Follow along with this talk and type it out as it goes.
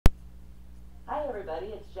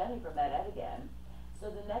everybody, it's Jenny from MedEd again.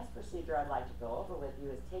 So the next procedure I'd like to go over with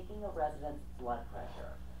you is taking a resident's blood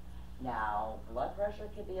pressure. Now, blood pressure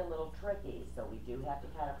can be a little tricky, so we do have to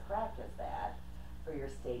kind of practice that. For your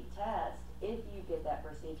state test, if you get that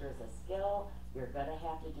procedure as a skill, you're going to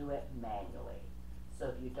have to do it manually. So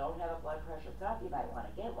if you don't have a blood pressure cuff, you might want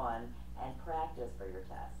to get one and practice for your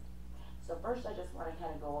test. So first I just want to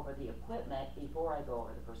kind of go over the equipment before I go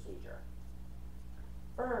over the procedure.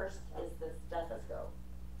 First is the stethoscope.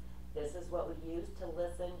 This is what we use to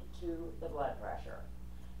listen to the blood pressure.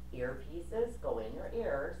 Earpieces go in your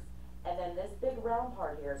ears, and then this big round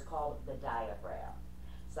part here is called the diaphragm.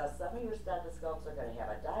 So some of your stethoscopes are going to have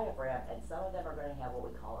a diaphragm, and some of them are going to have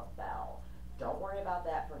what we call a bell. Don't worry about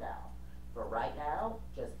that for now. For right now,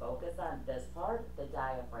 just focus on this part, the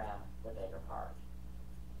diaphragm, the bigger part.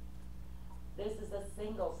 This is a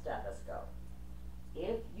single stethoscope.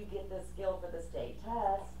 If you get this skill for the state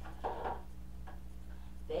test,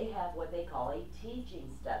 they have what they call a teaching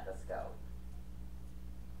stethoscope,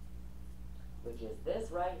 which is this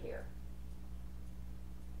right here.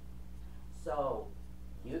 So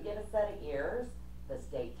you get a set of ears, the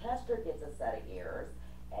state tester gets a set of ears,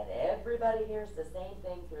 and everybody hears the same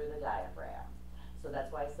thing through the diaphragm. So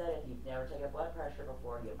that's why I said if you've never taken blood pressure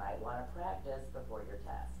before, you might want to practice before your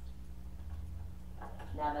test.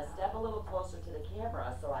 Now I'm going to step a little closer to the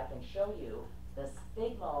camera so I can show you the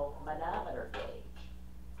sphygmomanometer gauge.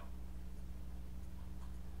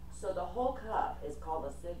 So the whole cuff is called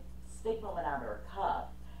a sphygmomanometer cuff,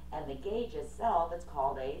 and the gauge itself is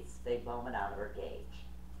called a sphygmomanometer gauge.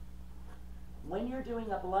 When you're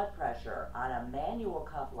doing a blood pressure on a manual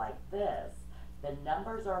cuff like this, the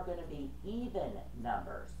numbers are going to be even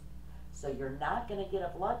numbers. So you're not going to get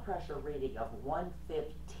a blood pressure reading of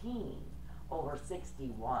 115 over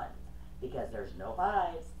 61 because there's no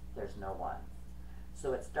 5s, there's no 1s.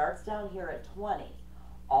 So it starts down here at 20.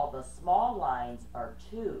 All the small lines are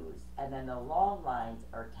 2s, and then the long lines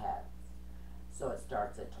are 10s. So it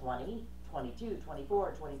starts at 20, 22,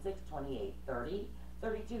 24, 26, 28, 30,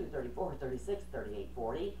 32, 34, 36, 38,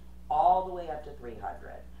 40, all the way up to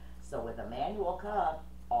 300. So with a manual cuff,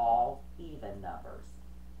 all even numbers.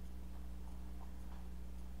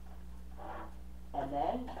 And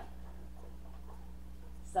then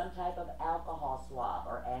some type of alcohol swab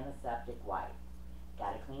or antiseptic wipe.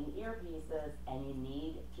 Got to clean the earpieces, and you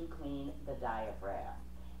need to clean the diaphragm.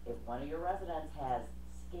 If one of your residents has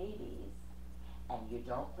scabies and you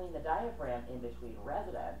don't clean the diaphragm in between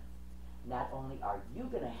residents, not only are you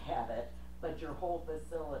going to have it, but your whole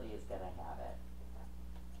facility is going to have it.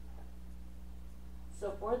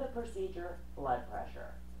 So for the procedure, blood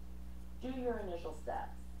pressure, do your initial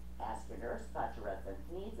steps. Ask your nurse about your resident's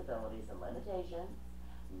needs, abilities, and limitations.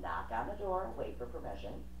 Knock on the door, wait for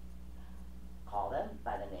permission. Call them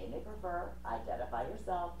by the name they prefer. Identify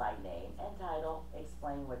yourself by name and title.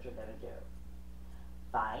 Explain what you're going to do.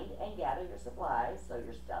 Find and gather your supplies, so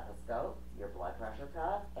your stethoscope, your blood pressure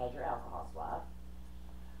cuff, and your alcohol swab.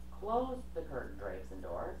 Close the curtain drapes and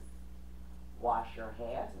doors. Wash your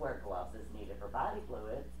hands, wear gloves as needed for body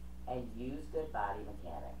fluids, and use good body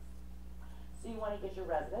mechanics. So you want to get your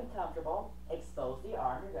resident comfortable. Expose the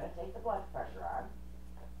arm you're going to take the blood pressure on.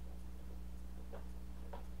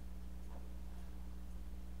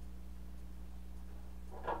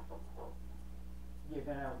 You're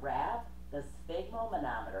going to wrap the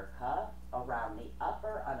sphygmomanometer cuff around the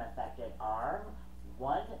upper unaffected arm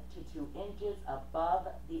 1 to 2 inches above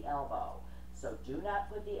the elbow. So do not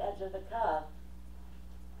put the edge of the cuff,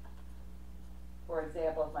 for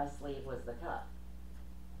example, if my sleeve was the cuff.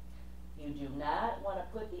 You do not want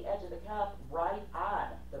to put the edge of the cuff right on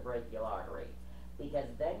the brachial artery, because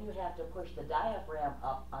then you have to push the diaphragm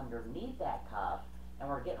up underneath that cuff, and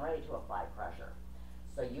we're getting ready to apply pressure.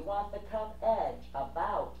 So you want the cuff edge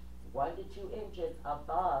about 1 to 2 inches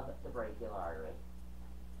above the brachial artery.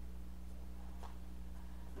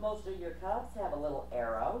 Most of your cuffs have a little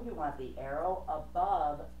arrow. You want the arrow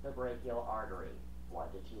above the brachial artery, 1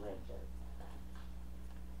 to 2 inches.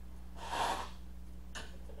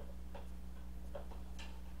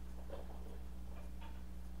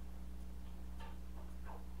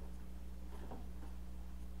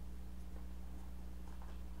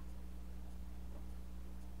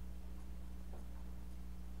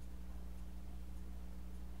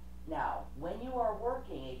 Now, when you are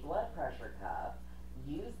working a blood pressure cuff,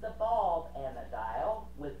 use the bulb and the dial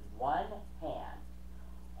with one hand.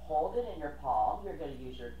 Hold it in your palm. You're going to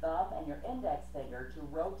use your thumb and your index finger to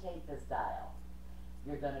rotate this dial.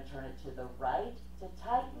 You're going to turn it to the right to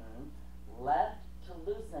tighten, left to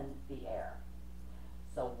loosen the air.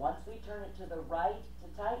 So once we turn it to the right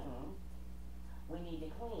to tighten, we need to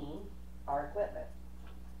clean our equipment.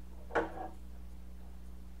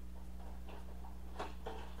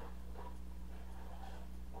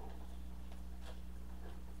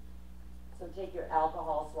 So take your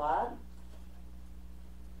alcohol swab,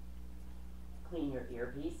 clean your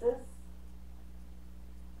earpieces,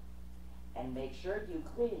 and make sure you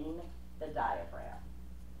clean the diaphragm.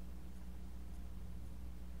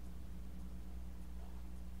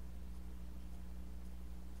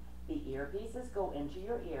 The earpieces go into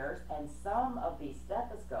your ears, and some of these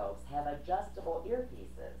stethoscopes have adjustable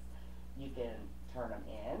earpieces. You can turn them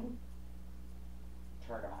in,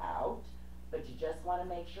 turn them out, but you just want to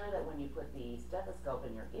make sure that when you put the stethoscope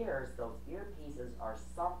in your ears, those earpieces are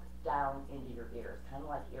sunk down into your ears, kind of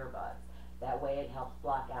like earbuds. That way it helps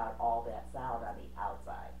block out all that sound on the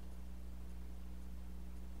outside.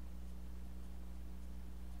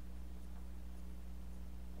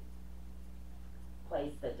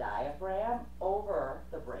 Place the diaphragm over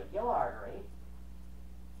the brachial artery.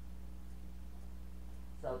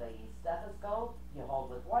 So the stethoscope you hold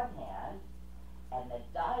with one hand, and the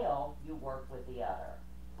dial you work with the other.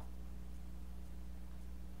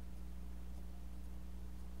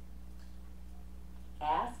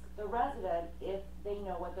 Ask the resident if they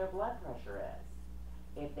know what their blood pressure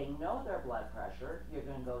is. If they know their blood pressure, you're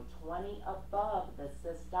going to go 20 above the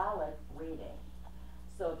systolic reading.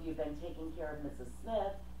 So if you've been taking care of Mrs.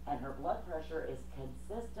 Smith and her blood pressure is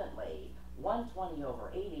consistently 120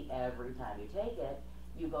 over 80 every time you take it,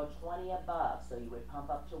 you go 20 above, so you would pump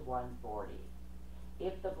up to 140.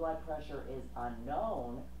 If the blood pressure is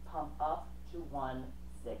unknown, pump up to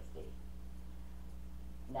 160.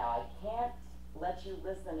 Now I can't let you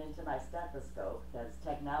listen into my stethoscope because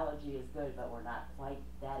technology is good, but we're not quite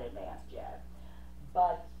that advanced yet.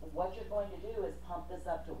 But what you're going to do is pump this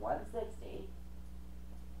up to 160.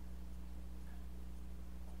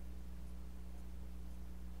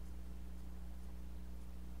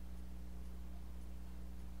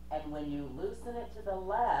 And when you loosen it to the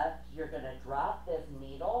left, you're going to drop this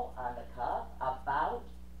needle on the cuff about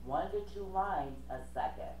 1 to 2 lines a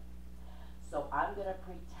second. So I'm going to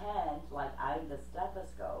pretend like I'm the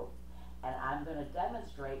stethoscope, and I'm going to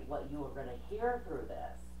demonstrate what you are going to hear through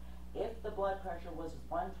this. If the blood pressure was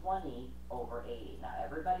 120 over 80, now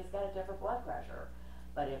everybody's got a different blood pressure,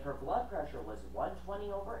 but if her blood pressure was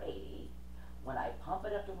 120 over 80, when I pump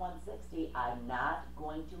it up to 160, I'm not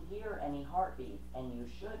going to hear any heartbeats, and you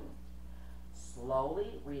shouldn't.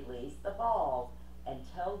 Slowly release the valve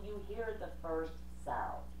until you hear the first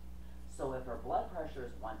sound. So if her blood pressure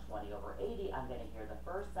is 120 over 80, I'm going to hear the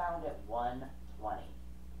first sound at 120.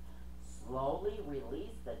 Slowly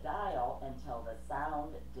release the dial until the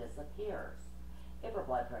sound disappears. If her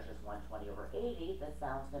blood pressure is 120 over 80, the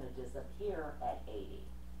sound's going to disappear at 80.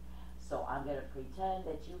 So I'm going to pretend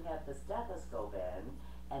that you have the stethoscope in,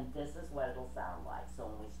 and this is what it'll sound like. So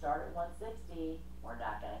when we start at 160, we're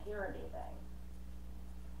not going to hear anything.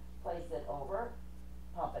 Place it over,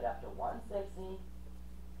 pump it up to 160,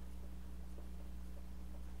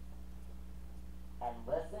 and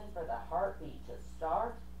listen for the heartbeat to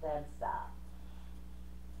start, then stop.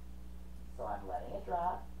 So I'm letting it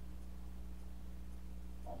drop,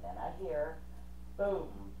 and then I hear boom,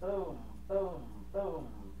 boom, boom, boom,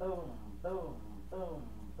 boom, boom, boom, boom,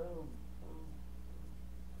 boom.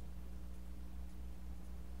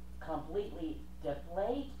 Completely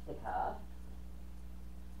deflate the cuff.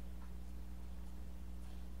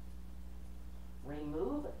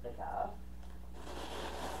 Remove the cuff.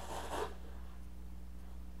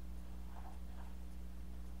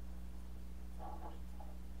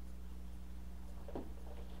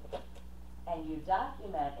 And you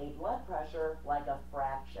document a blood pressure like a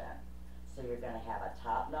fraction. So you're going to have a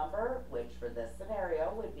top number, which for this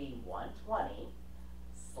scenario would be 120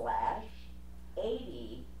 /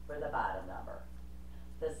 80 for the bottom number.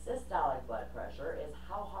 The systolic blood pressure is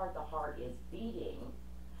how hard the heart is beating.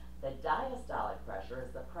 The diastolic pressure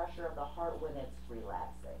is the pressure of the heart when it's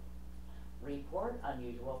relaxing. Report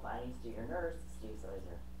unusual findings to your nurse, Steve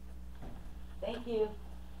Soiser. Thank you.